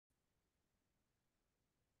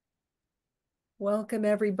Welcome,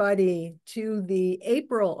 everybody, to the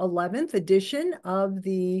April 11th edition of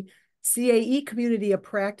the CAE Community of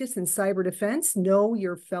Practice in Cyber Defense. Know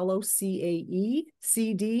your fellow CAE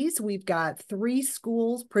CDs. We've got 3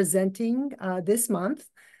 schools presenting this month.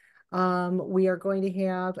 We are going to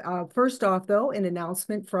have, first off, though, an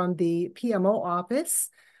announcement from the PMO office,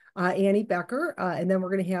 Annie Becker, and then we're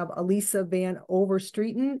going to have Alisa van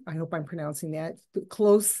Overstraeten. I hope I'm pronouncing that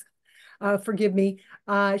close. Forgive me.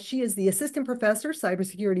 She is the Assistant Professor,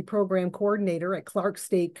 Cybersecurity Program Coordinator at Clark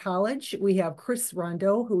State College. We have Chris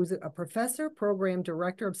Rondeau, who's a Professor, Program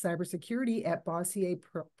Director of Cybersecurity at Bossier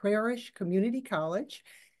Parish Community College.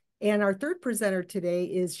 And our third presenter today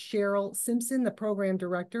is Cheryl Simpson, the Program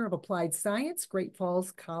Director of Applied Science, Great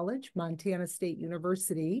Falls College, Montana State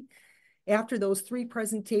University. After those 3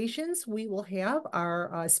 presentations, we will have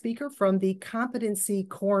our speaker from the Competency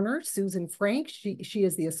Corner, Susan Frank. She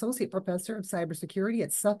is the Associate Professor of Cybersecurity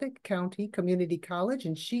at Suffolk County Community College,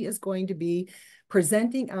 and she is going to be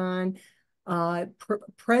presenting on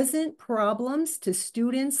present problems to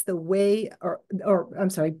students the way,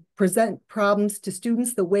 present problems to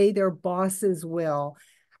students the way their bosses will.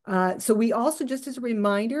 So we also, just as a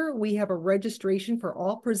reminder, we have a registration for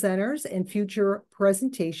all presenters and future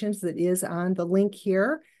presentations that is on the link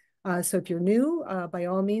here. So if you're new, by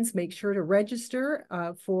all means, make sure to register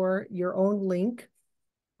for your own link.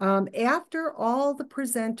 After all the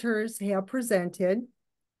presenters have presented,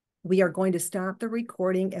 we are going to stop the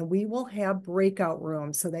recording and we will have breakout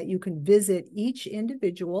rooms so that you can visit each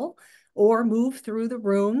individual or move through the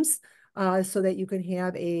rooms so that you can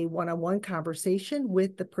have a one-on-one conversation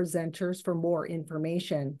with the presenters for more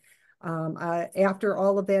information. After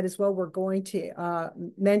all of that as well, we're going to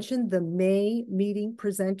mention the May meeting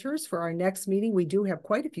presenters for our next meeting. We do have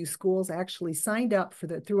quite a few schools actually signed up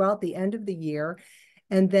for throughout the end of the year.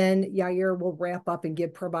 And then Yair will wrap up and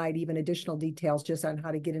provide even additional details just on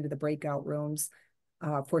how to get into the breakout rooms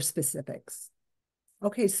for specifics.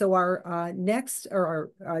 Okay, so our next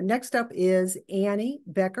up is Annie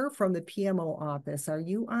Becker from the PMO office. Are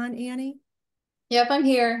you on, Annie? Yep, I'm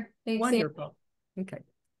here. Thanks. Wonderful. Okay.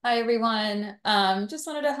 Hi, everyone. Just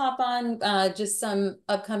wanted to hop on just some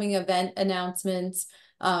upcoming event announcements.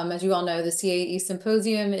 As you all know, the CAE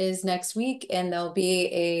Symposium is next week, and there'll be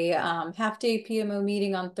a half-day PMO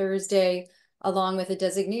meeting on Thursday, along with a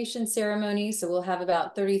designation ceremony. So we'll have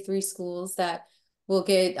about 33 schools that will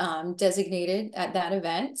get designated at that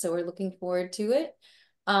event. So we're looking forward to it.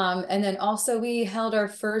 And then also we held our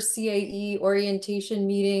first CAE orientation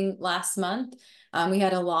meeting last month. We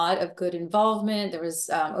had a lot of good involvement. There was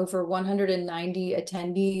over 190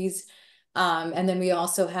 attendees. And then we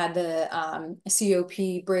also had the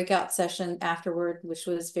COP breakout session afterward, which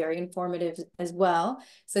was very informative as well.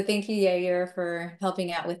 So thank you, Yair, for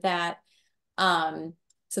helping out with that.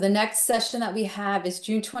 So the next session that we have is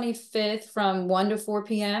June 25th from 1 to 4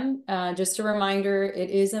 p.m. Just a reminder, it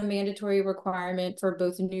is a mandatory requirement for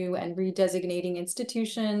both new and redesignating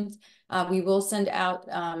institutions. We will send out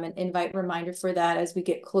an invite reminder for that as we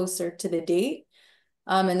get closer to the date.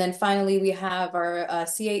 And then finally, we have our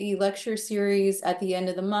CAE lecture series at the end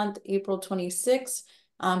of the month, April 26th,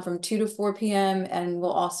 from 2 to 4 p.m. And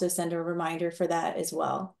we'll also send a reminder for that as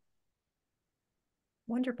well.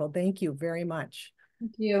 Wonderful. Thank you very much.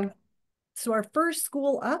 Thank you. So our first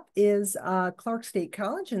school up is Clark State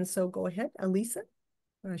College. And so go ahead, Alisa,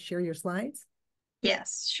 share your slides.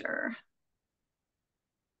 Yes, sure.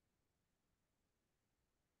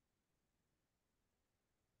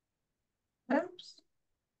 Oops.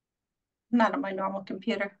 Not on my normal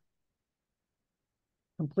computer.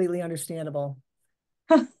 Completely understandable.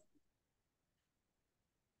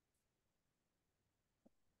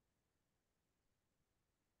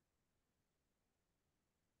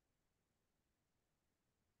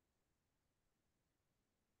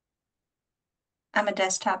 I'm a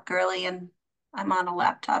desktop girly and I'm on a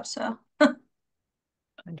laptop, so.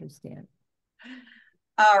 Understand.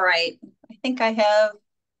 All right. I think I have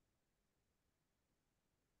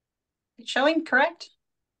it showing, correct?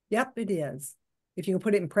 Yep, it is. If you can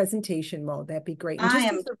put it in presentation mode, that'd be great.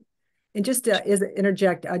 And just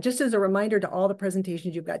interject, just as a reminder to all the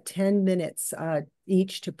presentations, you've got 10 minutes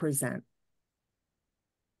each to present.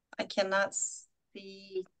 I cannot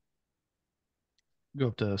see. Go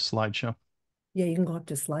up to slideshow. Yeah, you can go up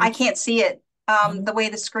to slideshow. I can't see it. The way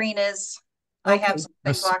the screen is, okay. I have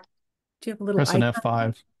something blocked. Do you have a little press an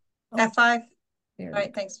F5? Oh. F5? There. All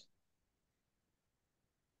right, thanks.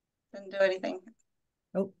 Didn't do anything.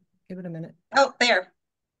 Oh, give it a minute. Oh, there.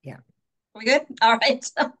 Yeah. Are we good? All right.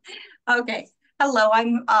 Okay. Hello,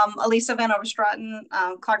 I'm Alisa van Overstraeten,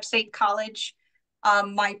 Clark State College.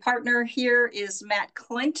 My partner here is Matt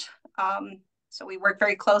Clint. So we work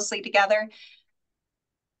very closely together.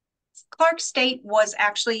 Clark State was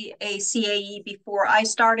actually a CAE before I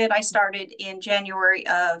started. I started in January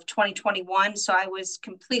of 2021, so I was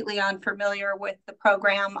completely unfamiliar with the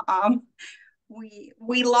program.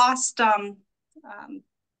 We lost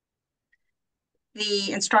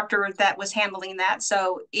the instructor that was handling that,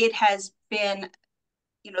 so it has been,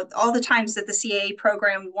 you know, all the times that the CAE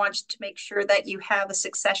program wants to make sure that you have a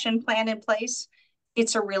succession plan in place.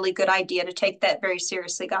 It's a really good idea to take that very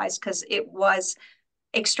seriously, guys, because it was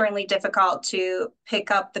extremely difficult to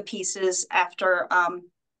pick up the pieces after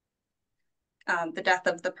the death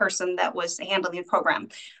of the person that was handling the program.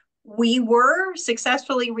 We were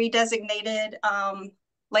successfully redesignated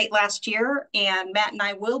late last year, and Matt and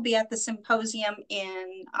I will be at the symposium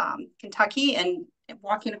in Kentucky and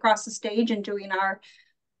walking across the stage and doing our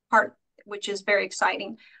part, which is very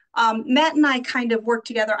exciting. Matt and I kind of work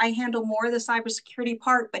together. I handle more of the cybersecurity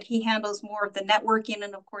part, but he handles more of the networking.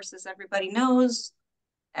 And of course, as everybody knows,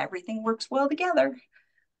 everything works well together.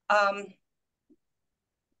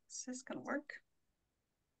 Is this gonna work?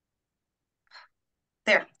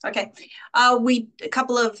 There, okay.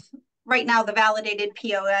 Right now, the validated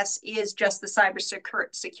POS is just the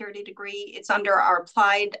cybersecurity degree. It's under our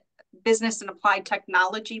applied business and applied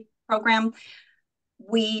technology program.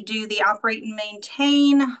 We do the operate and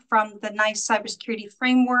maintain from the NICE cybersecurity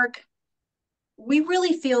framework. We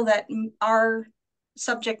really feel that our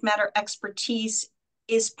subject matter expertise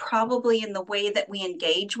is probably in the way that we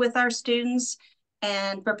engage with our students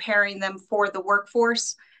and preparing them for the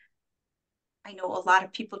workforce. I know a lot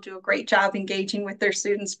of people do a great job engaging with their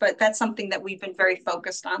students, but that's something that we've been very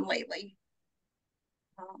focused on lately.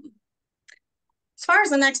 As far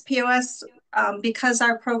as the next POS, because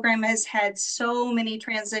our program has had so many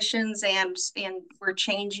transitions and we're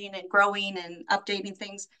changing and growing and updating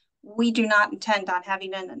things, we do not intend on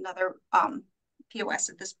having another POS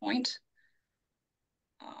at this point.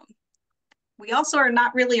 We also are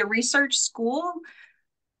not really a research school,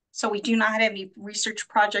 so we do not have any research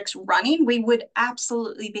projects running. We would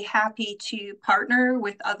absolutely be happy to partner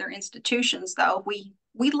with other institutions, though. We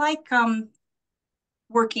like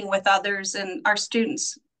working with others, and our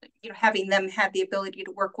students, you know, having them have the ability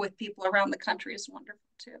to work with people around the country is wonderful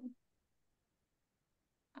too.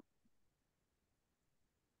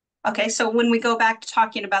 Okay, so when we go back to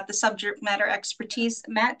talking about the subject matter expertise,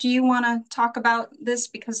 Matt, do you want to talk about this?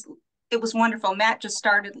 Because it was wonderful. Matt just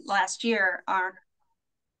started last year,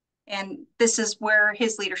 and this is where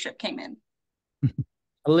his leadership came in.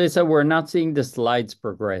 Alisa, we're not seeing the slides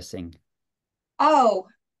progressing. Oh.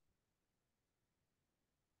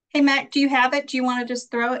 Hey, Matt, do you have it? Do you want to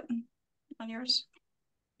just throw it on yours?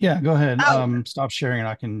 Yeah, go ahead. Oh. Stop sharing and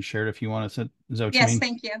I can share it if you want. Is that what you Yes, mean?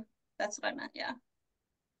 thank you. That's what I meant, yeah.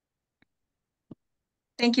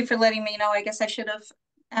 Thank you for letting me know. I guess I should have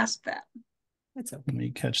asked that. That's okay. Let me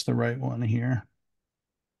catch the right one here.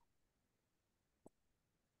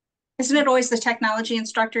 Isn't it always the technology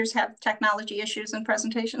instructors have technology issues in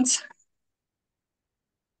presentations?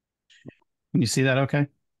 Can you see that okay?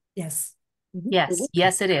 Yes. Yes,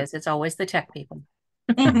 yes, it is. It's always the tech people.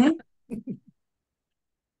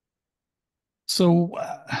 So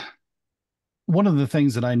one of the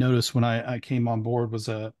things that I noticed when I came on board was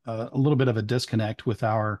a little bit of a disconnect with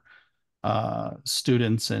our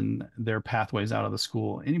students and their pathways out of the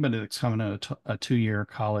school. Anybody that's coming to a two-year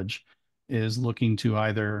college is looking to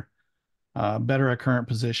either better a current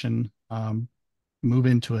position, move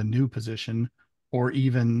into a new position, or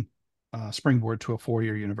even springboard to a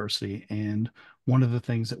four-year university. And one of the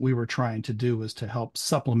things that we were trying to do was to help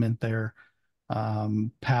supplement their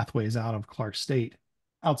pathways out of Clark State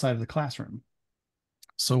outside of the classroom.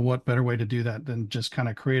 So what better way to do that than just kind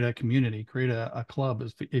of create a community, create a club,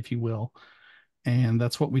 if you will. And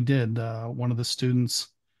that's what we did. One of the students,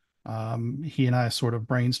 he and I sort of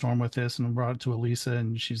brainstormed with this and brought it to Alisa,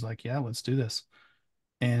 and she's like, yeah, let's do this.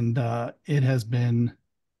 And it has been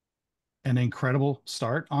an incredible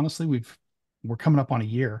start. Honestly, we're coming up on a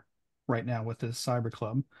year right now with this cyber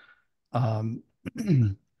club.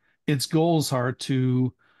 Its goals are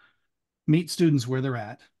to meet students where they're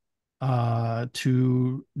at,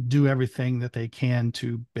 to do everything that they can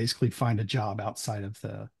to basically find a job outside of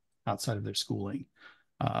their schooling.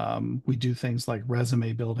 We do things like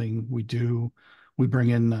resume building. We bring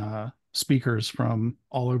in speakers from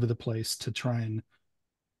all over the place to try and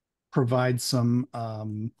provide some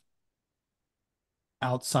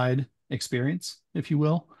outside experience, if you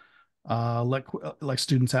will. Like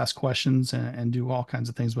students ask questions and do all kinds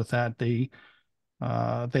of things with that. They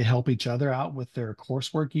help each other out with their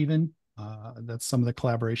coursework even. That's some of the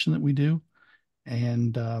collaboration that we do.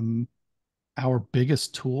 And our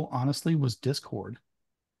biggest tool, honestly, was Discord.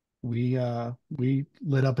 We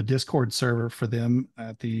lit up a Discord server for them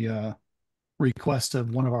at the request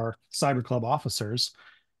of one of our cyber club officers,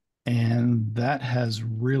 and that has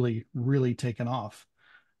really, really taken off.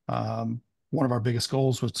 One of our biggest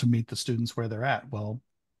goals was to meet the students where they're at. Well,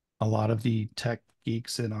 a lot of the tech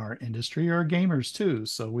geeks in our industry are gamers too,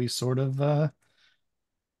 so we sort of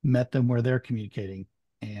met them where they're communicating,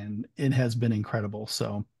 and it has been incredible.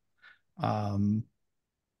 So um,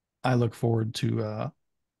 I look forward to a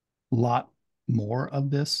lot more of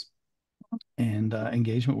this and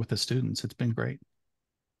engagement with the students. It's been great.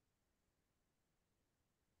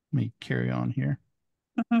 Let me carry on here.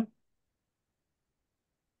 Mhm.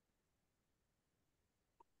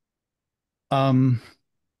 Um,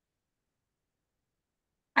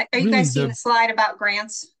 Are you really guys seeing the slide about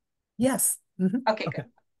grants? Yes. Mhm. Okay, Okay.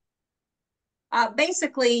 good.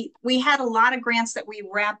 Basically, we had a lot of grants that we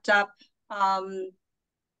wrapped up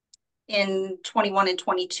in 21 and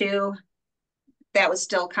 22. That was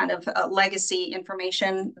still kind of legacy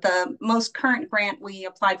information. The most current grant we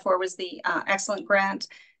applied for was the Excellent Grant.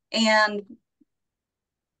 And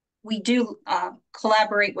we do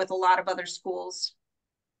collaborate with a lot of other schools.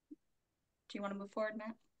 Do you want to move forward,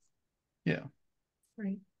 Matt? Yeah.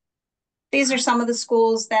 Great. These are some of the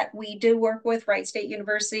schools that we do work with: Wright State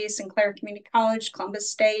University, Sinclair Community College, Columbus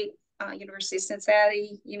State, University of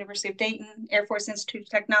Cincinnati, University of Dayton, Air Force Institute of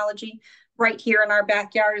Technology. Right here in our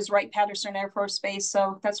backyard is Wright-Patterson Air Force Base,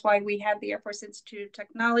 so that's why we have the Air Force Institute of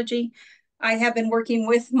Technology. I have been working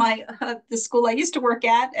with my the school I used to work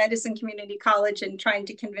at, Edison Community College, and trying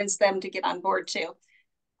to convince them to get on board too.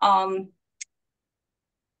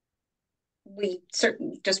 We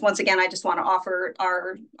certainly, just once again, I just want to offer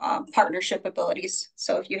our partnership abilities.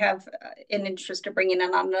 So if you have an interest in bringing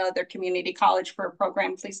in another community college for a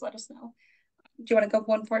program, please let us know. Do you want to go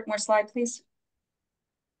one more slide, please?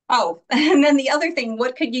 Oh, and then the other thing,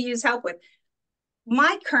 what could you use help with?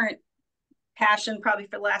 My current passion, probably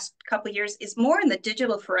for the last couple of years, is more in the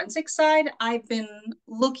digital forensics side. I've been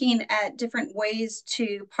looking at different ways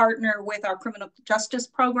to partner with our criminal justice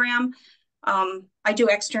program. I do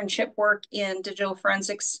externship work in digital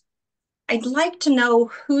forensics. I'd like to know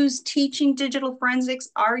who's teaching digital forensics.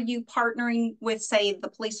 Are you partnering with, say, the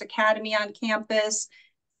police academy on campus?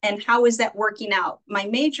 And how is that working out? My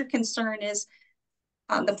major concern is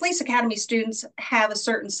the police academy students have a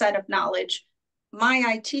certain set of knowledge. My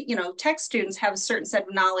IT, tech students have a certain set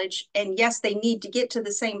of knowledge. And yes, they need to get to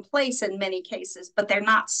the same place in many cases, but they're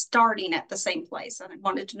not starting at the same place. And I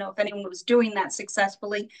wanted to know if anyone was doing that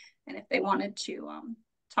successfully and if they wanted to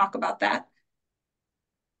talk about that.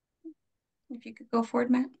 If you could go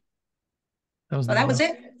forward, Matt. That was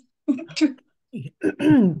it.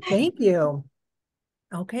 Thank you.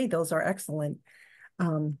 Okay, those are excellent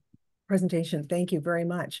presentations. Thank you very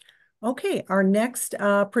much. Okay, our next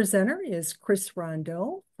presenter is Chris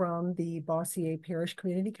Rondeau from the Bossier Parish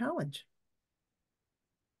Community College.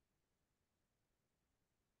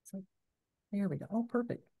 So there we go. Oh,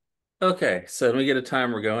 perfect. Okay, so let me get a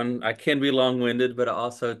timer going. I can be long-winded, but I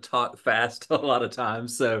also talk fast a lot of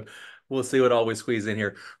times, so we'll see what all we squeeze in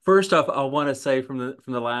here. First off, I want to say from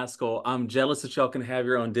the last goal, I'm jealous that y'all can have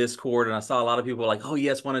your own Discord, and I saw a lot of people like, oh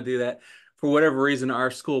yes, want to do that. For whatever reason, our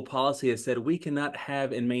school policy has said we cannot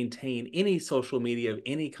have and maintain any social media of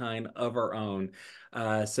any kind of our own.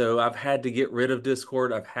 So I've had to get rid of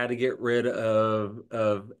Discord. I've had to get rid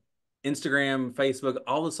of Instagram, Facebook,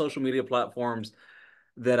 all the social media platforms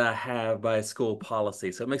that I have by school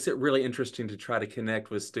policy. So it makes it really interesting to try to connect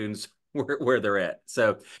with students where they're at.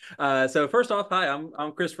 So first off, hi,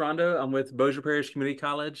 I'm Chris Rondeau. I'm with Bossier Parish Community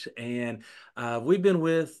College, and we've been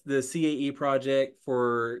with the CAE project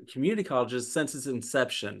for community colleges since its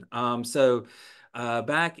inception.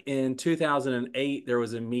 Back in 2008, there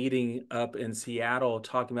was a meeting up in Seattle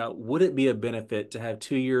talking about would it be a benefit to have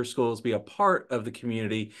two-year schools be a part of the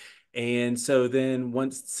community. And so then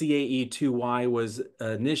once CAE 2Y was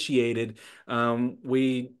initiated,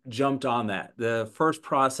 we jumped on that. The first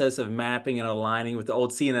process of mapping and aligning with the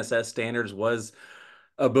old CNSS standards was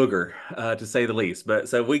a booger, to say the least. But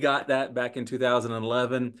so we got that back in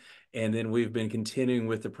 2011, and then we've been continuing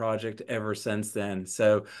with the project ever since then.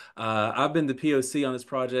 So I've been the POC on this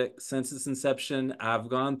project since its inception. I've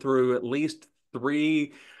gone through at least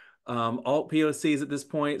 3 alt POCs at this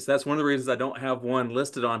point. So that's one of the reasons I don't have one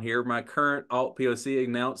listed on here. My current alt POC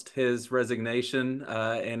announced his resignation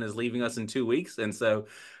and is leaving us in 2 weeks. And so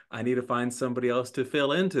I need to find somebody else to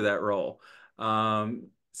fill into that role.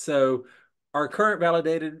 So our current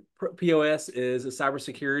validated POS is a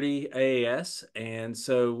cybersecurity AAS. And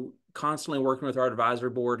so constantly working with our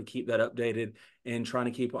advisory board to keep that updated and trying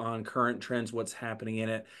to keep on current trends, what's happening in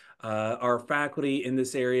it. Our faculty in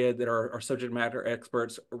this area that are subject matter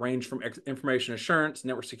experts range from information assurance,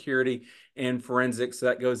 network security, and forensics. So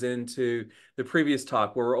that goes into the previous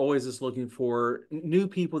talk, where we're always just looking for new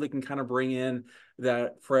people that can kind of bring in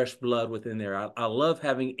that fresh blood within there. I love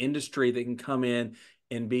having industry that can come in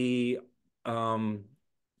and be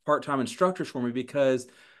part-time instructors for me, because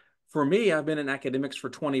for me, I've been in academics for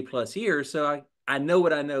 20 plus years. So I know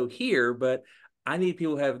what I know here, but I need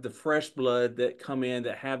people who have the fresh blood that come in,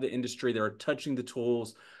 that have the industry, that are touching the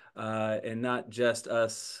tools, and not just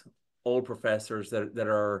us old professors that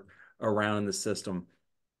are around in the system.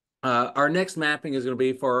 Our next mapping is going to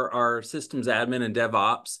be for our systems admin and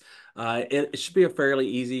DevOps. It should be a fairly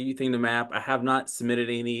easy thing to map. I have not submitted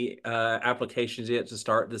any applications yet to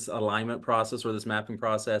start this alignment process or this mapping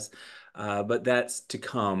process, but that's to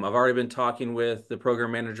come. I've already been talking with the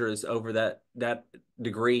program managers over that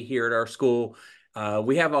degree here at our school.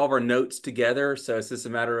 We have all of our notes together, so it's just a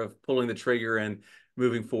matter of pulling the trigger and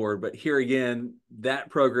moving forward. But here again,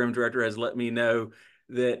 that program director has let me know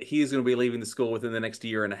that he's going to be leaving the school within the next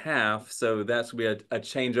year and a half. So that's going to be a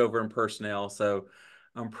changeover in personnel. So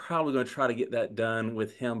I'm probably going to try to get that done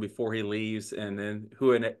with him before he leaves. And then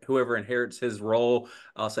whoever inherits his role,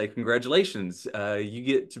 I'll say, congratulations. You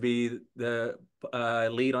get to be the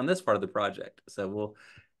lead on this part of the project. So we'll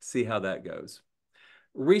see how that goes.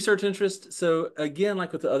 Research interest. So again,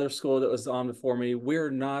 like with the other school that was on before me,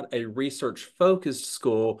 we're not a research focused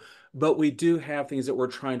school, but we do have things that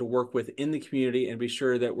we're trying to work with in the community and be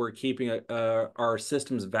sure that we're keeping our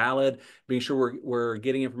systems valid, being sure we're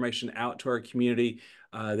getting information out to our community,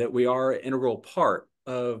 that we are an integral part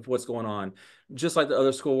of what's going on. Just like the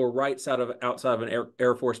other school, we're right outside of an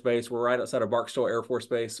Air Force base. We're right outside of Barksdale Air Force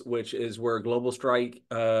Base, which is where Global Strike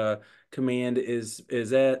Command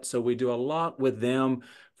is at. So we do a lot with them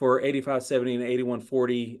for 8570 and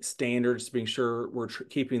 8140 standards, being sure we're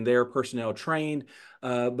keeping their personnel trained,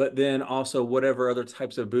 but then also whatever other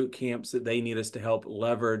types of boot camps that they need us to help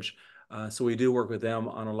leverage. So we do work with them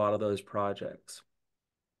on a lot of those projects.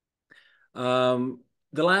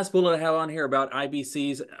 The last bullet I have on here about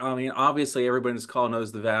IBCs, I mean, obviously everybody in this call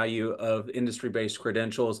knows the value of industry-based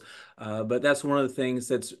credentials, but that's one of the things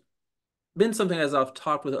that's been something as I've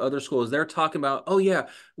talked with other schools. They're talking about, oh yeah,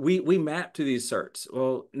 we map to these certs.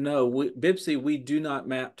 Well, no, BIPC, we do not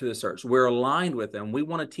map to the certs. We're aligned with them. We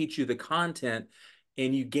want to teach you the content,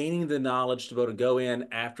 and you gaining the knowledge to be able to go in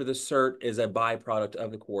after the cert is a byproduct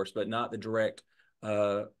of the course, but not the direct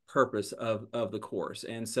purpose of the course.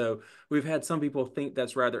 And so we've had some people think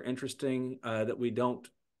that's rather interesting, that we don't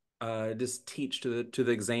just teach to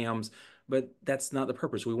the exams, but that's not the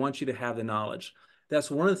purpose. We want you to have the knowledge. That's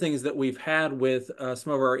one of the things that we've had with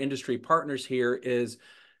some of our industry partners here is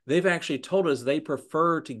they've actually told us they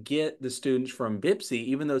prefer to get the students from BIPC,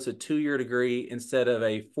 even though it's a 2-year degree instead of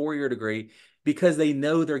a 4-year degree, because they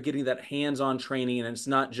know they're getting that hands-on training and it's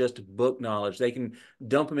not just book knowledge. They can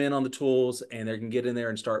dump them in on the tools and they can get in there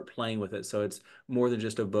and start playing with it. So it's more than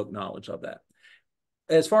just a book knowledge of that.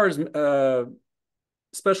 As far as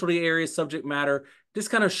specialty areas, subject matter,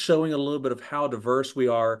 just kind of showing a little bit of how diverse we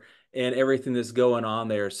are and everything that's going on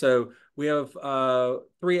there. So we have 3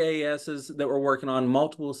 AASs that we're working on,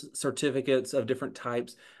 multiple certificates of different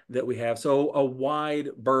types that we have. So a wide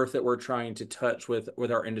berth that we're trying to touch with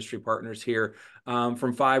our industry partners here,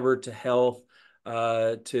 from fiber to health,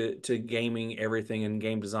 to gaming, everything, and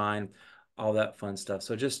game design, all that fun stuff.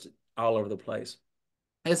 So just all over the place.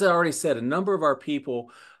 As I already said, a number of our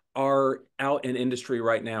people are out in industry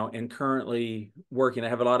right now and currently working. I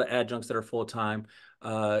have a lot of adjuncts that are full-time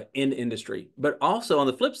in industry. But also on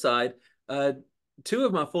the flip side, 2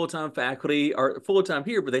 of my full-time faculty are full-time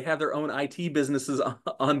here, but they have their own IT businesses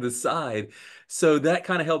on the side. So that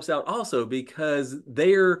kind of helps out also, because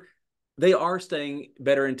they are staying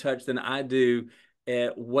better in touch than I do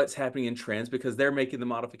at what's happening in trends, because they're making the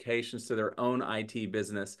modifications to their own IT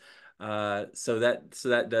business. So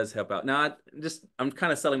that does help out. Now I'm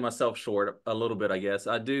kind of selling myself short a little bit, I guess.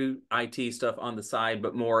 I do IT stuff on the side,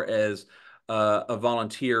 but more as a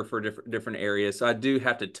volunteer for different areas. So I do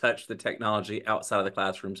have to touch the technology outside of the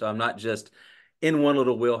classroom. So I'm not just in one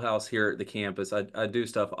little wheelhouse here at the campus. I do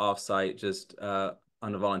stuff off-site, just on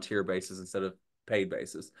a volunteer basis instead of paid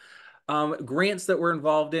basis. Grants that we're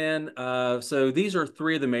involved in. So these are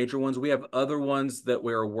 3 of the major ones. We have other ones that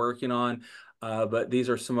we're working on, but these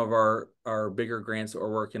are some of our bigger grants that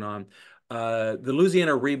we're working on. The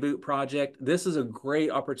Louisiana Reboot Project. This is a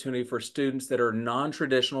great opportunity for students that are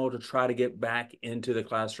non-traditional to try to get back into the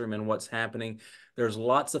classroom and what's happening. There's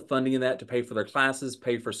lots of funding in that to pay for their classes,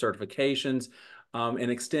 pay for certifications.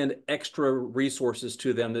 and extend extra resources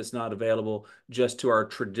to them that's not available just to our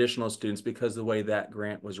traditional students because of the way that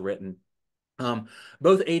grant was written.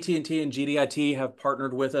 Both AT&T and GDIT have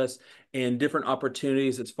partnered with us in different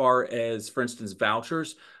opportunities as far as, for instance,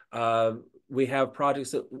 vouchers. We have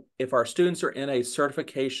projects that if our students are in a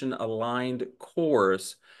certification aligned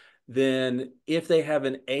course, then if they have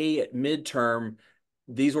an A at midterm,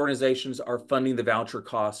 these organizations are funding the voucher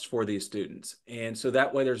costs for these students. And so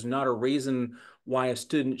that way there's not a reason why a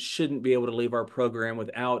student shouldn't be able to leave our program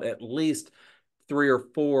without at least 3 or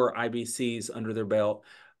 4 IBCs under their belt.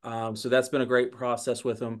 So that's been a great process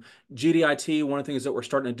with them. GDIT, one of the things that we're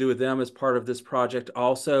starting to do with them as part of this project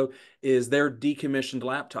also is their decommissioned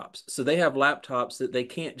laptops. So they have laptops that they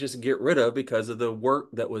can't just get rid of because of the work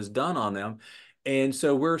that was done on them. And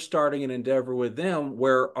so we're starting an endeavor with them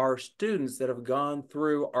where our students that have gone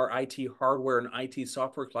through our IT hardware and IT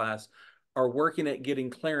software class are working at getting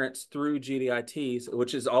clearance through GDIT,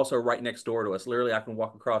 which is also right next door to us. Literally, I can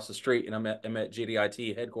walk across the street and I'm at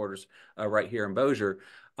GDIT headquarters right here in Bossier.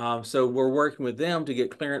 So we're working with them to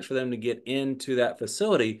get clearance for them to get into that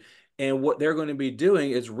facility. And what they're going to be doing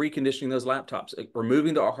is reconditioning those laptops,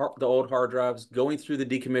 removing the old hard drives, going through the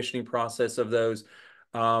decommissioning process of those,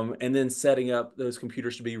 and then setting up those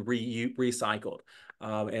computers to be recycled.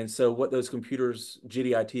 And so what those computers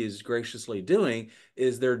GDIT is graciously doing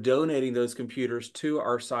is they're donating those computers to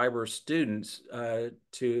our cyber students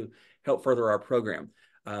to help further our program.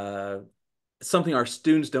 Something our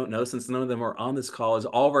students don't know, since none of them are on this call, is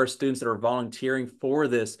all of our students that are volunteering for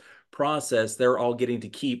this process, they're all getting to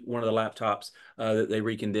keep one of the laptops that they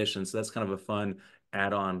recondition. So that's kind of a fun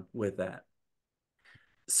add-on with that.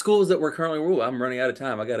 Schools that we're currently, ooh, I'm running out of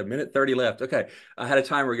time. I got 1:30 left. Okay, I had a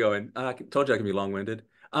timer going. I told you I can be long-winded.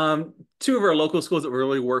 2 of our local schools that we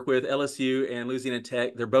really work with, LSU and Louisiana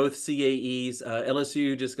Tech, they're both CAEs.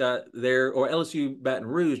 LSU just got their, or LSU Baton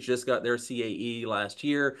Rouge just got their CAE last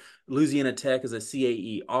year. Louisiana Tech is a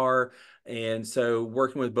CAER. And so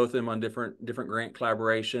working with both of them on different grant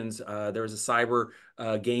collaborations. There was a cyber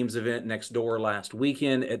games event next door last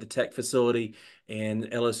weekend at the Tech facility. And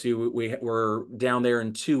LSU, we were down there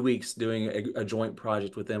in 2 weeks doing a joint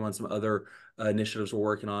project with them on some other initiatives we're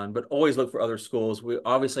working on, but always look for other schools. We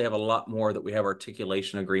obviously have a lot more that we have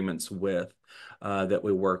articulation agreements with that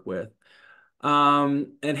we work with.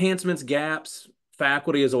 Enhancements, gaps,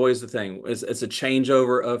 faculty is always the thing. It's a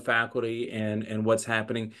changeover of faculty and what's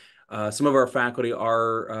happening. Some of our faculty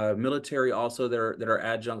are military also that are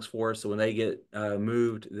adjuncts for us. So when they get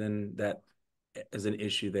moved, then that is an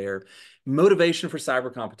issue there. Motivation for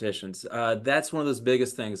cyber competitions. That's one of those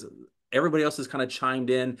biggest things. Everybody else has kind of chimed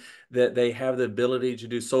in that they have the ability to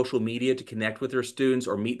do social media to connect with their students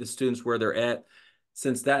or meet the students where they're at.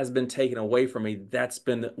 Since that has been taken away from me, that's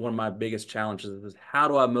been one of my biggest challenges is how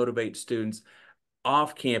do I motivate students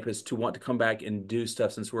off campus to want to come back and do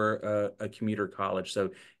stuff since we're a commuter college. So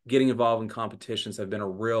getting involved in competitions have been a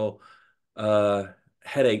real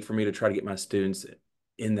headache for me to try to get my students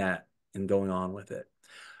in that and going on with it.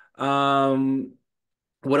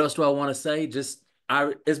 What else do I want to say?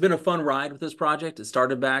 It's been a fun ride with this project. It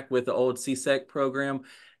started back with the old CSEC program,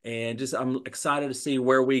 and I'm excited to see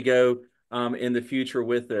where we go in the future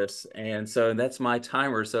with this. And so that's my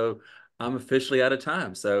timer. So I'm officially out of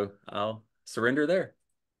time. So I'll surrender there.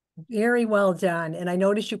 Very well done. And I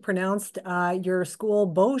noticed you pronounced your school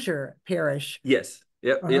Bossier Parish. Yes.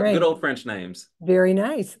 Yep. All right. Good old French names. Very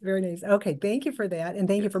nice. Very nice. Okay. Thank you for that. And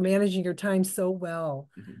thank you for managing your time so well.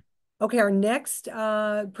 Mm-hmm. Okay. Our next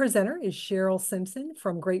presenter is Cheryl Simpson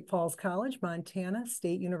from Great Falls College, Montana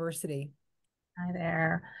State University. Hi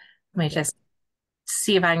there. Let me just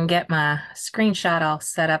see if I can get my screenshot all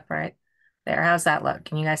set up right there. How's that look?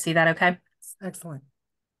 Can you guys see that okay? Excellent.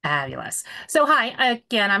 Fabulous. So hi,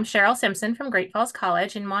 again, I'm Cheryl Simpson from Great Falls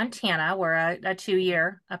College in Montana. We're a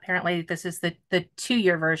 2-year, apparently this is the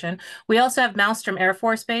 2-year version. We also have Malmstrom Air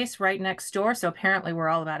Force Base right next door. So apparently we're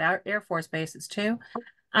all about our Air Force bases too.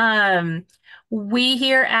 We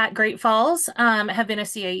here at Great Falls have been a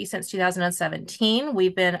CAE since 2017.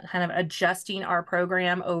 We've been kind of adjusting our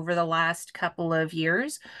program over the last couple of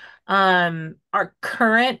years. Our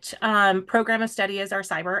current program of study is our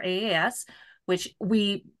Cyber AAS, which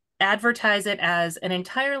we advertise it as an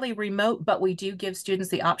entirely remote, but we do give students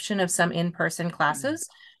the option of some in-person classes.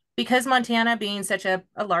 because Montana being such a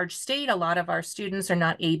large state, a lot of our students are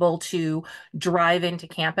not able to drive into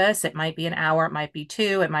campus. It might be an hour, it might be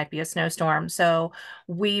two, it might be a snowstorm. So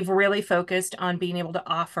we've really focused on being able to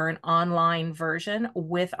offer an online version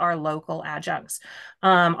with our local adjuncts.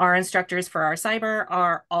 Our instructors for our cyber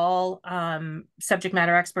are all subject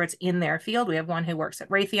matter experts in their field. We have one who works at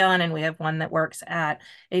Raytheon, and we have one that works at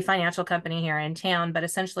a financial company here in town, but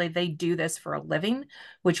essentially they do this for a living,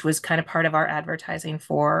 which was kind of part of our advertising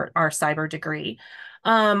for our cyber degree.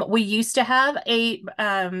 We used to have a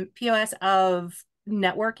POS of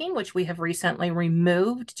networking, which we have recently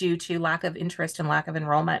removed due to lack of interest and lack of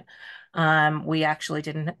enrollment. We actually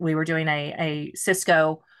didn't, we were doing a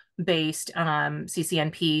Cisco based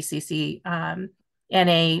CCNP,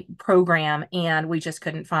 NA program, and we just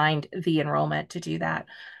couldn't find the enrollment to do that.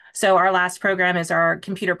 So our last program is our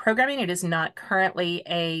computer programming. It is not currently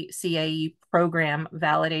a CAE program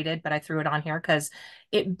validated, but I threw it on here because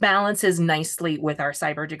it balances nicely with our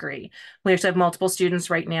cyber degree. We actually have multiple students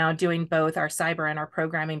right now doing both our cyber and our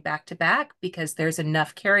programming back to back because there's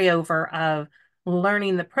enough carryover of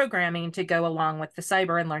learning the programming to go along with the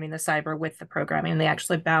cyber and learning the cyber with the programming. They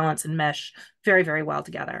actually balance and mesh very, very well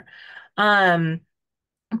together.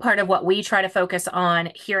 Part of what we try to focus on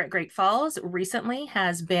here at Great Falls recently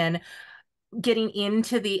has been getting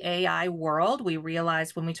into the AI world. We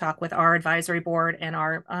realized when we talk with our advisory board and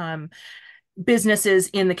our businesses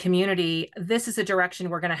in the community, this is a direction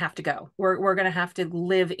we're going to have to go. We're going to have to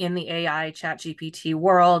live in the AI ChatGPT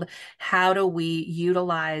world. How do we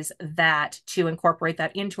utilize that to incorporate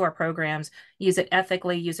that into our programs, use it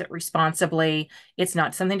ethically, use it responsibly? It's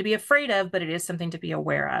not something to be afraid of, but it is something to be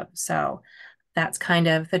aware of. So that's kind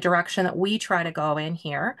of the direction that we try to go in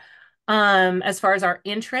here. As far as our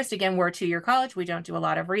interest, again, we're a two-year college. We don't do a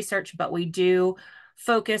lot of research, but we do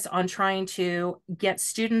focus on trying to get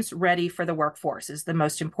students ready for the workforce is the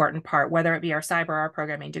most important part, whether it be our cyber or our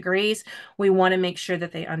programming degrees. We want to make sure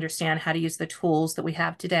that they understand how to use the tools that we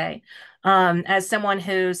have today. As someone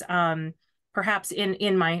who's perhaps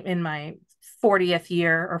in my 40th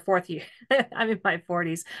year or fourth year, I'm in my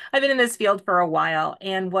 40s. I've been in this field for a while.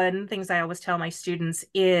 And one of the things I always tell my students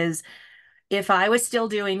is, if I was still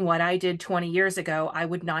doing what I did 20 years ago, I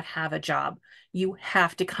would not have a job. You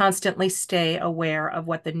have to constantly stay aware of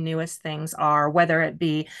what the newest things are, whether it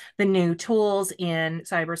be the new tools in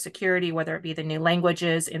cybersecurity, whether it be the new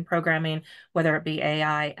languages in programming, whether it be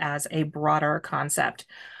AI as a broader concept.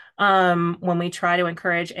 When we try to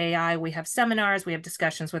encourage AI, we have seminars, we have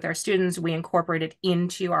discussions with our students, we incorporate it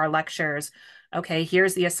into our lectures. Okay,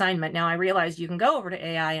 here's the assignment. Now I realize you can go over to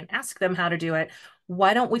AI and ask them how to do it.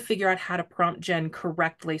 Why don't we figure out how to prompt gen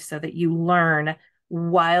correctly so that you learn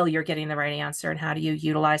while you're getting the right answer, and how do you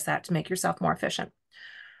utilize that to make yourself more efficient?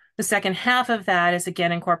 The second half of that is,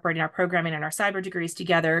 again, incorporating our programming and our cyber degrees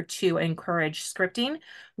together to encourage scripting,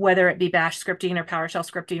 whether it be bash scripting or PowerShell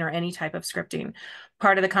scripting or any type of scripting.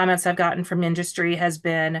 Part of the comments I've gotten from industry has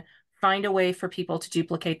been, find a way for people to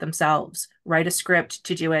duplicate themselves, write a script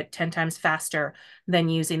to do it 10 times faster than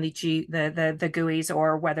using the GUIs,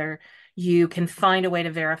 or whether you can find a way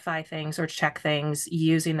to verify things or check things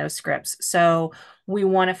using those scripts. So we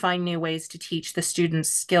want to find new ways to teach the students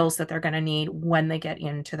skills that they're going to need when they get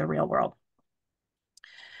into the real world.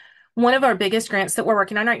 One of our biggest grants that we're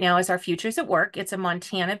working on right now is our Futures at Work. It's a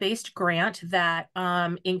Montana-based grant that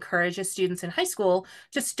encourages students in high school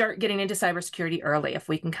to start getting into cybersecurity early. If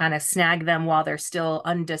we can kind of snag them while they're still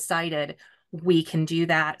undecided, we can do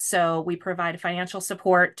that. So we provide financial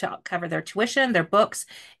support to cover their tuition, their books,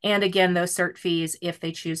 and again, those cert fees if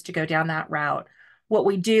they choose to go down that route. What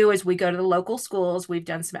we do is we go to the local schools. We've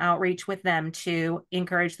done some outreach with them to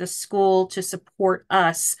encourage the school to support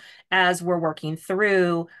us as we're working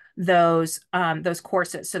through those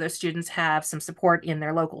courses. So those students have some support in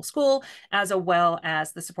their local school, as well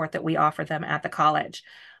as the support that we offer them at the college.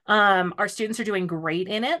 Our students are doing great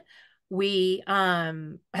in it. We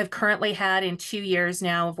have currently had, in 2 years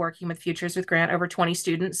now of working with Futures with Grant, over 20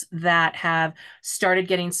 students that have started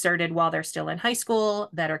getting certed while they're still in high school,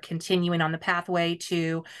 that are continuing on the pathway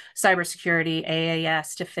to cybersecurity,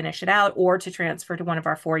 AAS, to finish it out, or to transfer to one of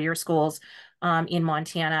our 4-year schools in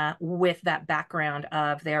Montana with that background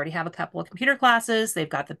of, they already have a couple of computer classes, they've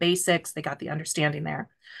got the basics, they got the understanding there.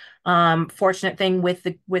 Fortunate thing with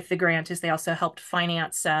the grant is they also helped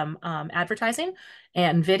finance some advertising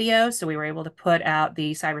and video. So we were able to put out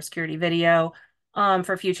the cybersecurity video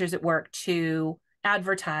for Futures at Work to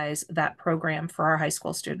advertise that program for our high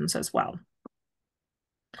school students as well.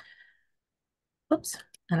 Oops.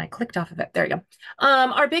 and I clicked off of it. There you go.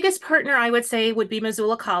 Our biggest partner, I would say, would be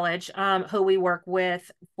Missoula College, who we work with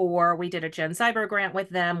we did a Gen Cyber grant with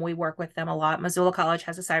them. We work with them a lot. Missoula College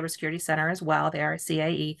has a cybersecurity center as well. They are a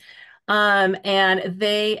CAE. And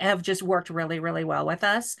they have just worked really, really well with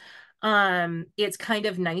us. It's kind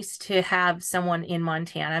of nice to have someone in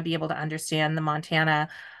Montana be able to understand the Montana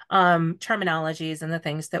terminologies and the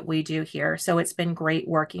things that we do here. So it's been great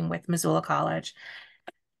working with Missoula College.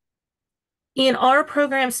 In our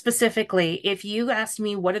program specifically, if you asked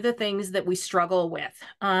me what are the things that we struggle with,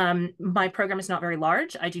 my program is not very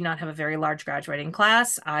large. I do not have a very large graduating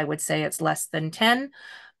class. I would say it's less than 10.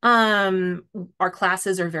 Our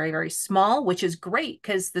classes are very, very small, which is great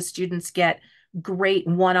because the students get great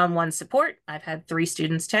one-on-one support. I've had 3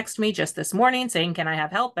 students text me just this morning saying, can I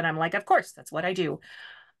have help? And I'm like, of course, that's what I do.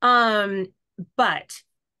 But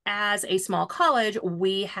as a small college,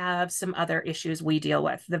 we have some other issues we deal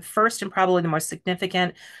with. The first and probably the most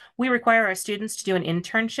significant, we require our students to do an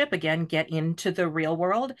internship, again, get into the real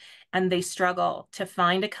world, and they struggle to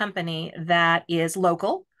find a company that is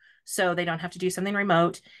local, so they don't have to do something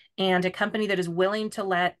remote, and a company that is willing to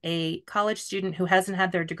let a college student who hasn't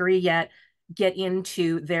had their degree yet get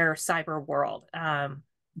into their cyber world.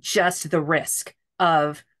 Just the risk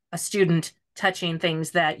of a student touching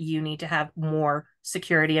things that you need to have more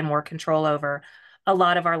security and more control over. A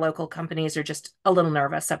lot of our local companies are just a little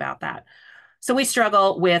nervous about that. So we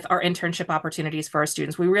struggle with our internship opportunities for our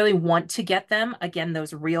students. We really want to get them, again,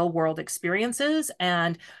 those real world experiences,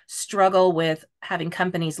 and struggle with having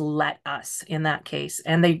companies let us in that case.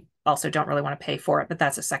 And they also don't really want to pay for it, but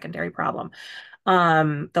that's a secondary problem.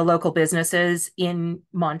 The local businesses in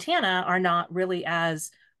Montana are not really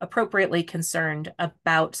as appropriately concerned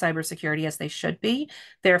about cybersecurity as they should be.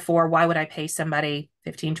 Therefore, why would I pay somebody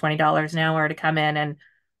 $15, $20 an hour to come in and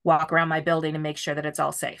walk around my building and make sure that it's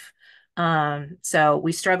all safe? So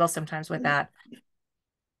we struggle sometimes with that.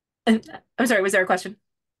 I'm sorry, was there a question?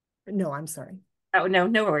 No, I'm sorry. Oh, no,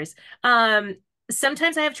 no worries.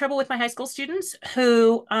 Sometimes I have trouble with my high school students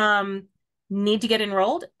who need to get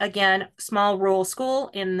enrolled. Again, small rural school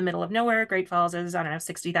in the middle of nowhere. Great Falls is, I don't know,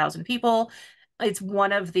 60,000 people. It's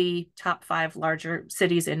one of the top 5 larger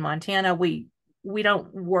cities in Montana. We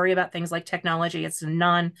don't worry about things like technology. It's a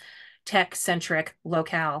non-tech centric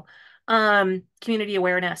locale. Community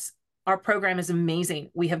awareness. Our program is amazing.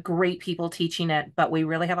 We have great people teaching it, but we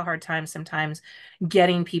really have a hard time sometimes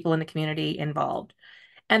getting people in the community involved.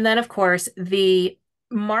 And then, of course, the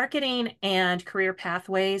marketing and career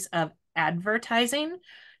pathways of advertising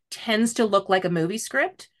tends to look like a movie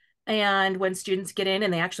script. And when students get in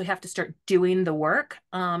and they actually have to start doing the work,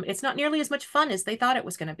 it's not nearly as much fun as they thought it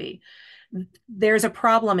was going to be. There's a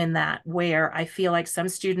problem in that where I feel like some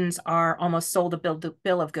students are almost sold a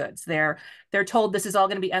bill of goods. They're told this is all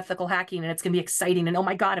going to be ethical hacking and it's going to be exciting. And oh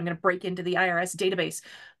my God, I'm going to break into the IRS database.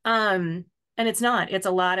 And it's not. It's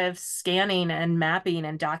a lot of scanning and mapping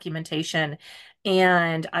and documentation.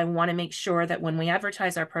 And I want to make sure that when we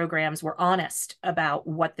advertise our programs, we're honest about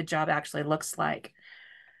what the job actually looks like.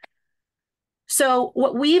 So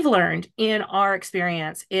what we've learned in our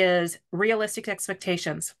experience is realistic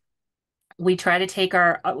expectations. We try to take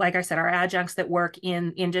our, like I said, our adjuncts that work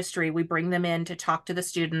in industry, we bring them in to talk to the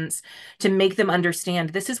students, to make them understand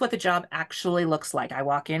this is what the job actually looks like. I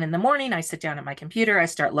walk in the morning, I sit down at my computer, I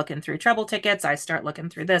start looking through trouble tickets, I start looking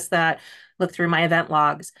through this, that, look through my event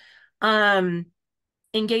logs.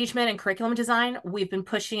 Engagement and curriculum design, we've been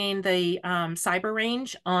pushing the cyber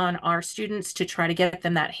range on our students to try to get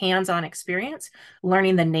them that hands-on experience.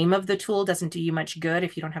 Learning the name of the tool doesn't do you much good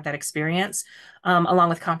if you don't have that experience, along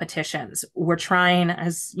with competitions. We're trying,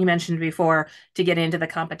 as you mentioned before, to get into the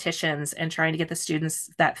competitions and trying to get the students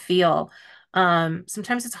that feel.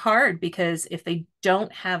 Sometimes it's hard because if they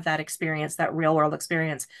don't have that experience, that real world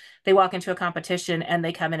experience, they walk into a competition and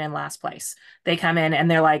they come in last place. They come in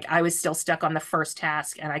and they're like, I was still stuck on the first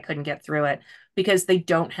task and I couldn't get through it because they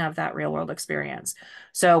don't have that real world experience.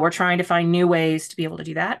 So we're trying to find new ways to be able to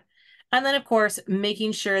do that. And then, of course,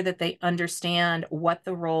 making sure that they understand what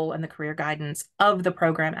the role and the career guidance of the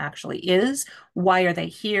program actually is. Why are they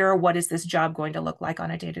here? What is this job going to look like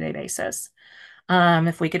on a day-to-day basis?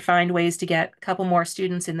 If we could find ways to get a couple more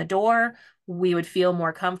students in the door, we would feel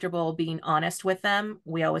more comfortable being honest with them.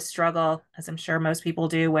 We always struggle, as I'm sure most people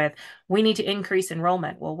do, with we need to increase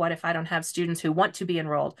enrollment. Well, what if I don't have students who want to be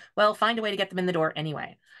enrolled? Well, find a way to get them in the door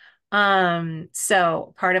anyway.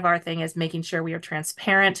 So part of our thing is making sure we are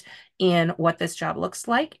transparent in what this job looks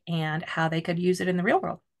like and how they could use it in the real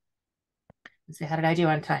world. Let's see, how did I do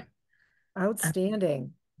on time?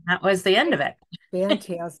 Outstanding. That was the end of it.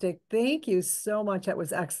 Fantastic. Thank you so much. That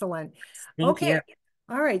was excellent. Thank Okay. you.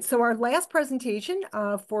 All right, so our last presentation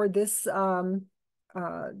for this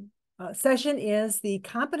session is the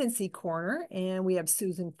Competency Corner, and we have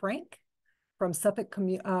Susan Frank from Suffolk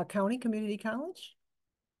County Community College.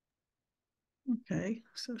 Okay,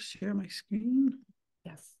 so share my screen.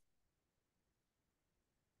 Yes.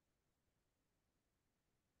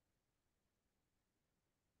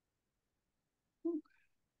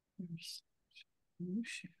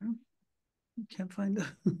 Share. I can't find the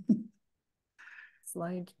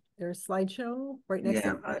There's slideshow right next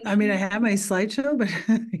to the I mean, I have my slideshow, but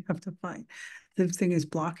you have to find the thing is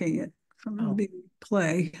blocking it from being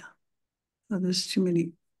play. So there's too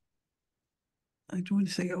many. I don't want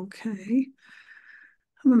to say okay.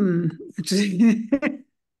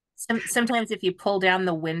 Sometimes if you pull down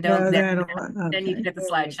the window, then you okay. get the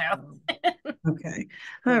slideshow. Okay.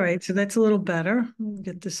 All right. So that's a little better. We'll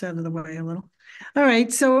get this out of the way a little. All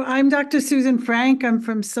right. So I'm Dr. Susan Frank. I'm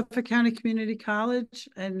from Suffolk County Community College,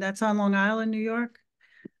 and that's on Long Island, New York.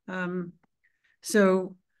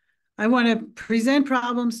 So I want to present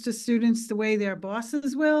problems to students the way their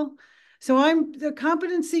bosses will. So I'm the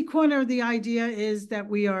competency corner. The idea is that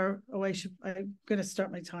we are, I'm going to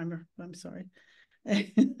start my timer. I'm sorry.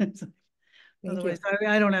 Otherwise,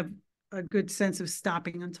 I don't have a good sense of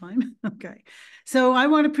stopping on time. Okay. So I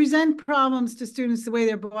want to present problems to students the way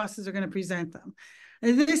their bosses are going to present them.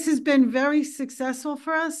 And this has been very successful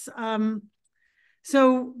for us.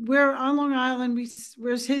 So we're on Long Island,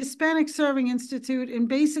 we're Hispanic Serving Institute, and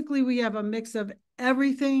basically we have a mix of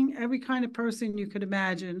everything, every kind of person you could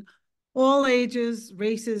imagine, all ages,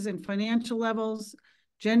 races, and financial levels,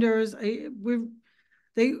 genders.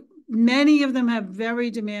 Many of them have very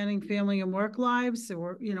demanding family and work lives,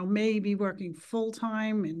 or maybe working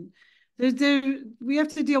full-time, and we have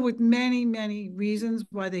to deal with many, many reasons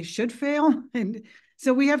why they should fail. And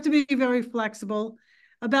so we have to be very flexible.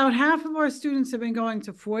 About half of our students have been going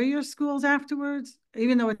to four-year schools afterwards.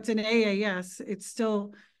 Even though it's an AAS, it's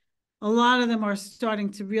still, a lot of them are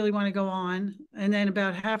starting to really want to go on. And then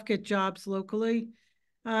about half get jobs locally.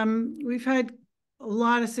 We've had a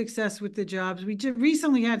lot of success with the jobs. We just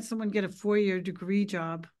recently had someone get a four-year degree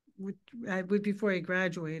job before he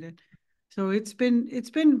graduated. So it's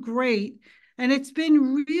been great. And it's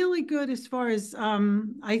been really good as far as,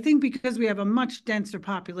 I think because we have a much denser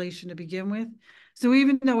population to begin with. So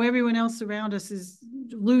even though everyone else around us is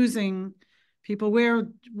losing people,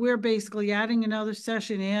 we're basically adding another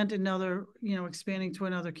session and another, expanding to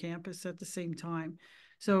another campus at the same time.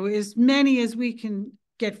 So as many as we can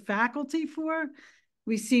get faculty for,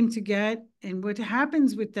 we seem to get. And what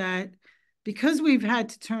happens with that, because we've had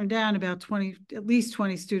to turn down about at least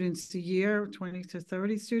 20 students a year, 20 to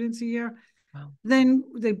 30 students a year, wow, then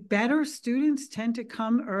the better students tend to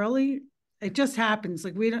come early. It just happens.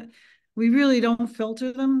 Like we really don't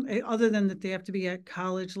filter them, other than that they have to be at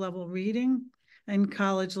college level reading and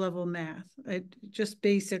college level math. Just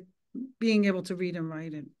basic being able to read and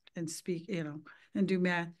write and speak, and do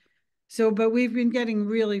math. So, but we've been getting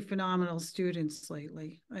really phenomenal students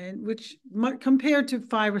lately, and which compared to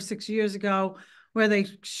 5 or 6 years ago, where they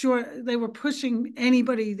were pushing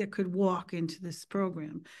anybody that could walk into this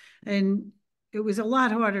program. And it was a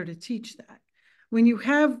lot harder to teach that. When you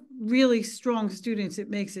have really strong students, it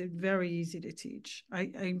makes it very easy to teach.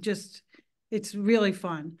 It's really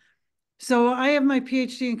fun. So I have my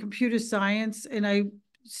PhD in computer science, and I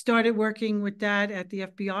started working with that at the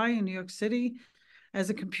FBI in New York City as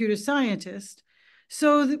a computer scientist.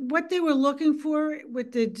 So what they were looking for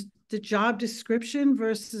with the job description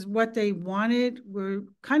versus what they wanted were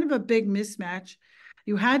kind of a big mismatch.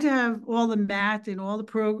 You had to have all the math and all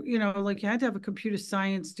the you had to have a computer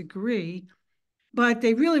science degree, but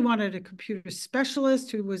they really wanted a computer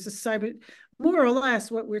specialist who was more or less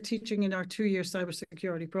what we're teaching in our 2-year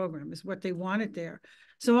cybersecurity program is what they wanted there.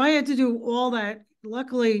 So I had to do all that.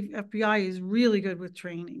 Luckily, FBI is really good with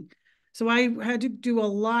training. So I had to do a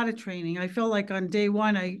lot of training. I felt like on day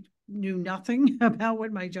one, I knew nothing about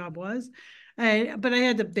what my job was, but I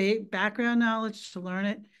had the background knowledge to learn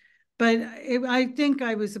it. But I think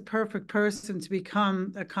I was a perfect person to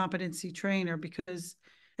become a competency trainer, because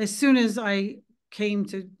as soon as I came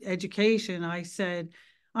to education, I said,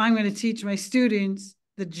 I'm going to teach my students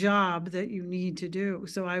the job that you need to do.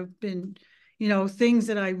 So I've been, things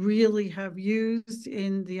that I really have used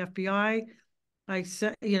in the FBI. I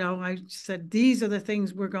said, these are the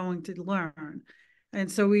things we're going to learn.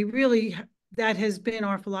 And so that has been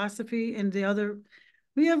our philosophy. And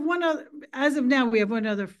we have one other, as of now, we have one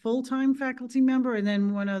other full-time faculty member, and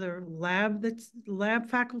then one other lab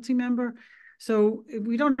faculty member. So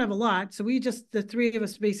we don't have a lot. So the three of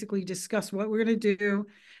us basically discuss what we're going to do.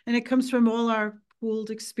 And it comes from all our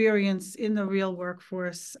pooled experience in the real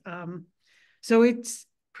workforce. So it's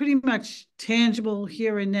pretty much tangible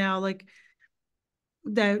here and now, like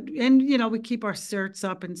that. And, you know, we keep our certs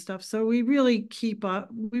up and stuff. So we really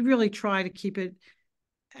try to keep it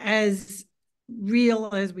as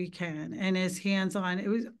real as we can and as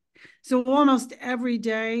hands-on. So almost every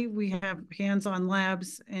day we have hands-on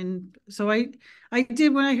labs. And so when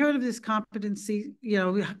I heard of this competency, you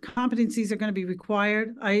know, competencies are going to be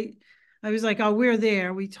required. I was like, oh, we're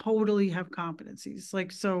there. We totally have competencies.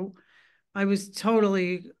 Like, so I was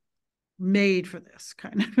totally made for this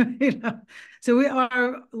kind of, you know. So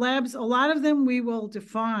our labs, a lot of them, we will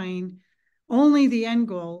define only the end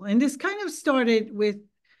goal. And this kind of started with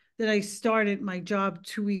that I started my job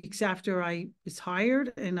 2 weeks after I was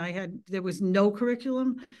hired, and there was no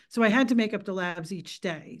curriculum. So I had to make up the labs each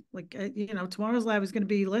day. Like, you know, tomorrow's lab is going to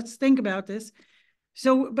be, let's think about this.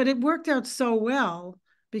 So, but it worked out so well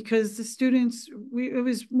because the students, it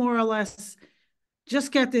was more or less,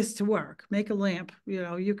 just get this to work, make a lamp, you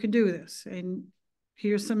know, you can do this. And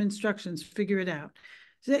here's some instructions, figure it out.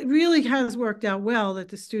 So it really has worked out well that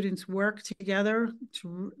the students work together,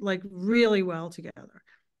 like really well together.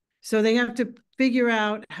 So they have to figure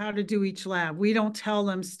out how to do each lab. We don't tell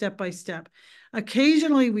them step by step.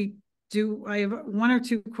 Occasionally we do, I have 1 or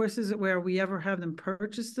 2 courses where we ever have them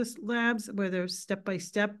purchase the labs where there's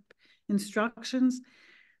step-by-step instructions.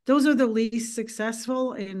 Those are the least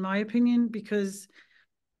successful, in my opinion, because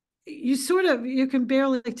you can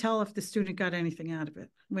barely tell if the student got anything out of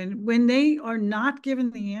it. When they are not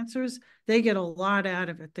given the answers, they get a lot out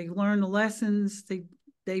of it. They learn the lessons,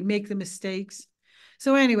 they make the mistakes.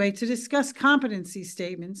 So anyway, to discuss competency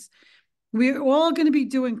statements, we're all going to be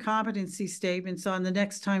doing competency statements on the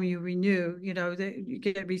next time you renew, you know, that you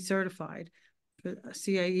get recertified for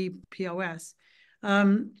CAE POS.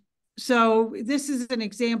 So this is an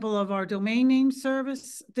example of our domain name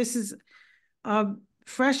service. This is a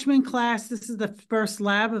freshman class. This is the first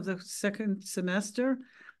lab of the second semester.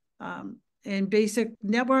 And basic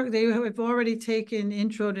network, they have already taken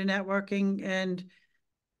intro to networking and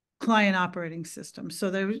client operating system.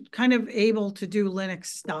 So they're kind of able to do Linux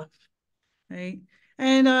stuff, right?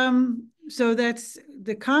 And so that's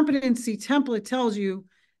the competency template tells you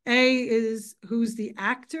A is who's the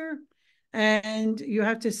actor, and you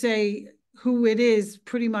have to say who it is,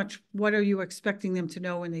 pretty much what are you expecting them to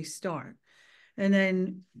know when they start. And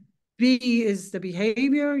then B is the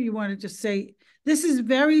behavior. You want to just say, this is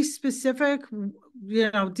very specific,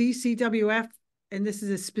 you know, DCWF, and this is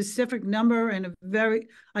a specific number and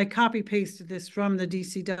I copy pasted this from the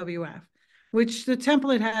DCWF, which the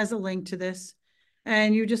template has a link to this.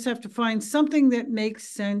 And you just have to find something that makes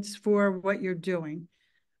sense for what you're doing.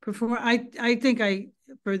 I think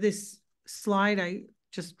for this slide, I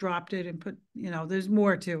just dropped it and put, you know, there's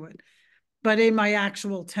more to it. But in my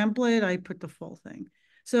actual template, I put the full thing.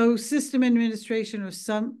 So system administration or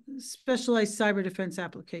some specialized cyber defense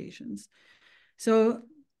applications. So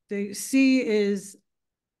the C is,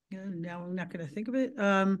 you know, now I'm not going to think of it.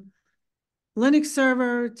 Linux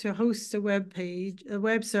server to host a web page, a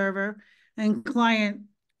web server, and client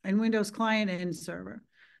and Windows client and server.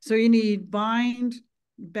 So you need bind,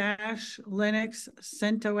 bash, Linux,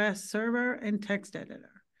 CentOS server, and text editor.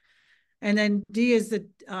 And then D is the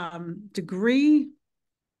degree,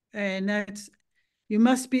 and that's it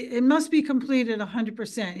must be completed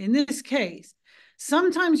 100%. In this case,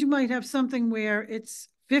 sometimes you might have something where it's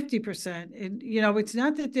 50%. And, you know, it's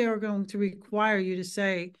not that they're going to require you to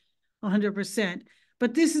say 100%,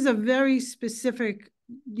 but this is a very specific,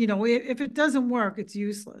 you know, if it doesn't work, it's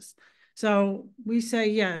useless. So we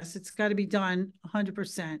say, yes, it's got to be done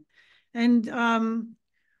 100%. And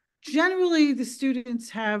generally the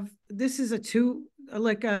students have, this is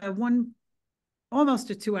almost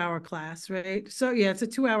a 2-hour class, right? So yeah, it's a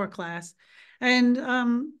 2-hour class. And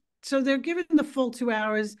so they're given the full 2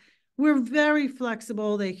 hours. We're very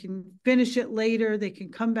flexible. They can finish it later. They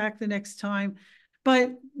can come back the next time,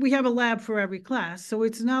 but we have a lab for every class. So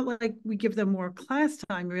it's not like we give them more class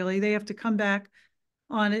time, really. They have to come back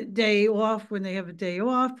on a day off when they have a day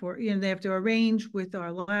off, or, you know, they have to arrange with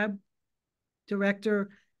our lab director.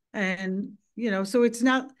 And, you know, so it's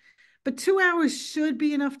not, but 2 hours should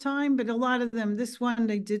be enough time, but a lot of them, this one,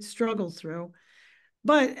 they did struggle through.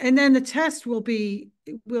 And then the test we'll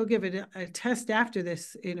give it a test after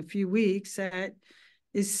this in a few weeks that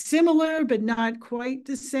is similar, but not quite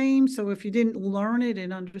the same. So if you didn't learn it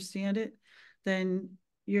and understand it, then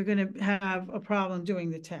you're going to have a problem doing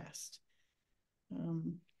the test.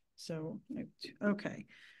 Okay.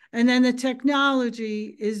 And then the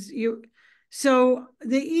technology is so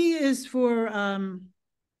the E is for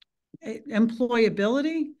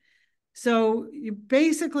employability. So you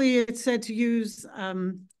basically, it said to use,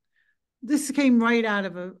 this came right out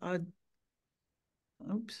of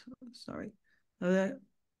oops, sorry. I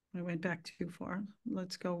went back too far.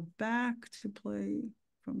 Let's go back to play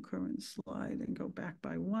from current slide and go back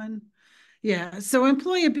by one. Yeah, so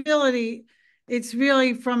employability, it's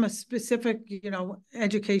really from a specific,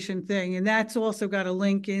 education thing. And that's also got a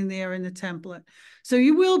link in there in the template. So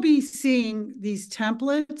you will be seeing these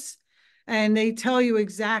templates and they tell you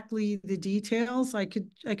exactly the details. I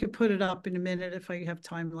could put it up in a minute if I have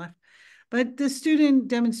time left. But the student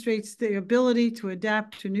demonstrates the ability to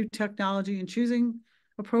adapt to new technology and choosing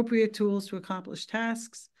appropriate tools to accomplish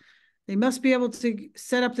tasks. They must be able to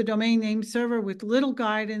set up the domain name server with little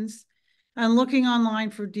guidance and looking online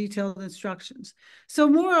for detailed instructions. So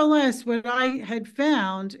more or less what I had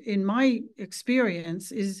found in my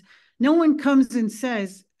experience is no one comes and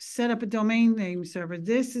says, set up a domain name server.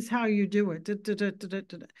 This is how you do it.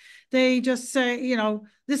 They just say,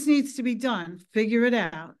 this needs to be done. Figure it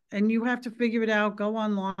out. And you have to figure it out, go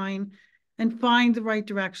online and find the right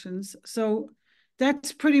directions. So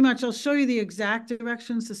that's pretty much, I'll show you the exact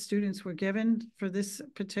directions the students were given for this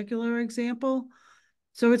particular example.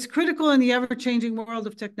 So it's critical in the ever-changing world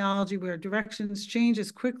of technology where directions change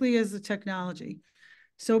as quickly as the technology.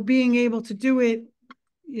 So being able to do it,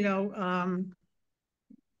 being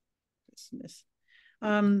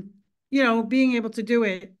able to do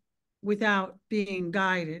it without being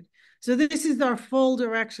guided. So this is our full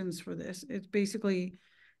directions for this. It's basically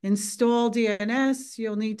install DNS.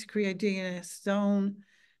 You'll need to create DNS zone,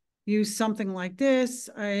 use something like this,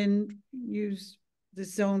 and use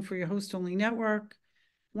this zone for your host-only network.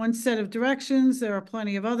 One set of directions. There are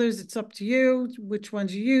plenty of others. It's up to you which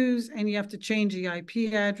ones you use, and you have to change the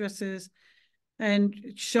IP addresses and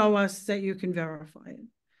show us that you can verify it.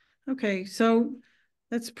 Okay, so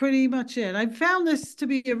that's pretty much it. I found this to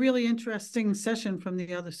be a really interesting session from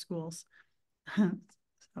the other schools. So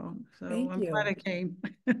I'm glad I came.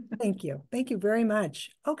 Thank you. Thank you very much.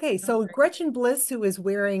 Okay, so Gretchen Bliss, who is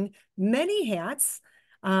wearing many hats,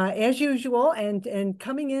 as usual, and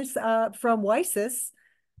coming in from WISIS.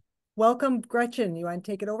 Welcome, Gretchen. You want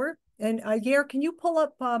to take it over? And Yair, can you pull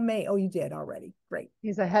up May? Oh, you did already. Great.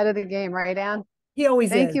 He's ahead of the game, right, Ann? He always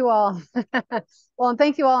is. Thank you all. Well, and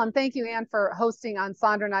thank you all. And thank you, Ann, for hosting on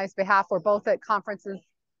Sandra and I's behalf. We're both at conferences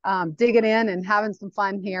digging in and having some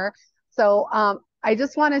fun here. So I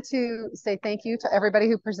just wanted to say thank you to everybody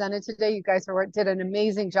who presented today. You guys did an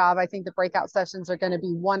amazing job. I think the breakout sessions are going to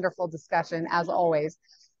be wonderful discussion, as always.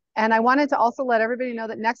 And I wanted to also let everybody know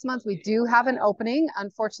that next month we do have an opening.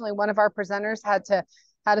 Unfortunately, one of our presenters had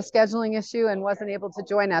a scheduling issue and wasn't able to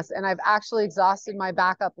join us. And I've actually exhausted my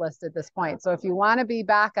backup list at this point. So if you want to be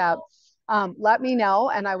backup, let me know.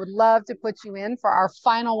 And I would love to put you in for our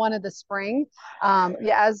final one of the spring.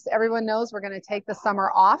 As everyone knows, we're going to take the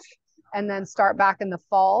summer off and then start back in the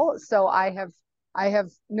fall. So I have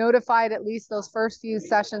notified at least those first few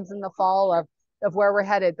sessions in the fall of where we're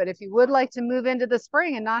headed. But if you would like to move into the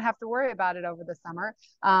spring and not have to worry about it over the summer,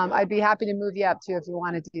 I'd be happy to move you up too if you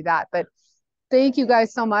wanted to do that. But thank you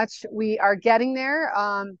guys so much. We are getting there.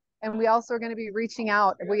 And we also are going to be reaching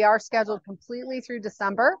out. We are scheduled completely through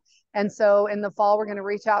December. And so in the fall, we're going to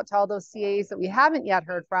reach out to all those CAEs that we haven't yet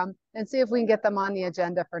heard from and see if we can get them on the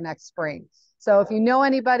agenda for next spring. So if you know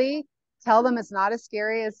anybody, tell them it's not as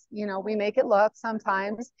scary as, we make it look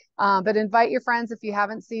sometimes, but invite your friends if you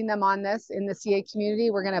haven't seen them on this in the CA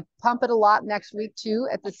community. We're going to pump it a lot next week too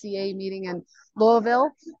at the CA meeting in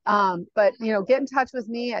Louisville. But, get in touch with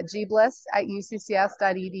me at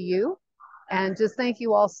gbliss@uccs.edu. And just thank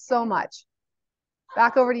you all so much.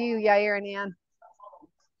 Back over to you, Yair and Ann.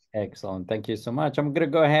 Excellent. Thank you so much. I'm going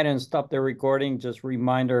to go ahead and stop the recording. Just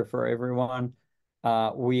reminder for everyone.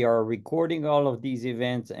 We are recording all of these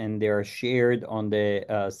events and they are shared on the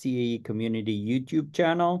CAE community YouTube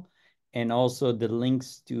channel. And also the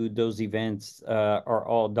links to those events are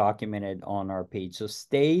all documented on our page. So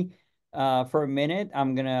stay for a minute.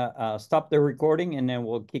 I'm going to stop the recording and then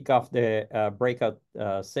we'll kick off the breakout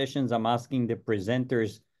sessions. I'm asking the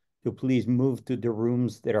presenters to please move to the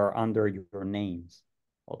rooms that are under your names.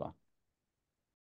 Hold on.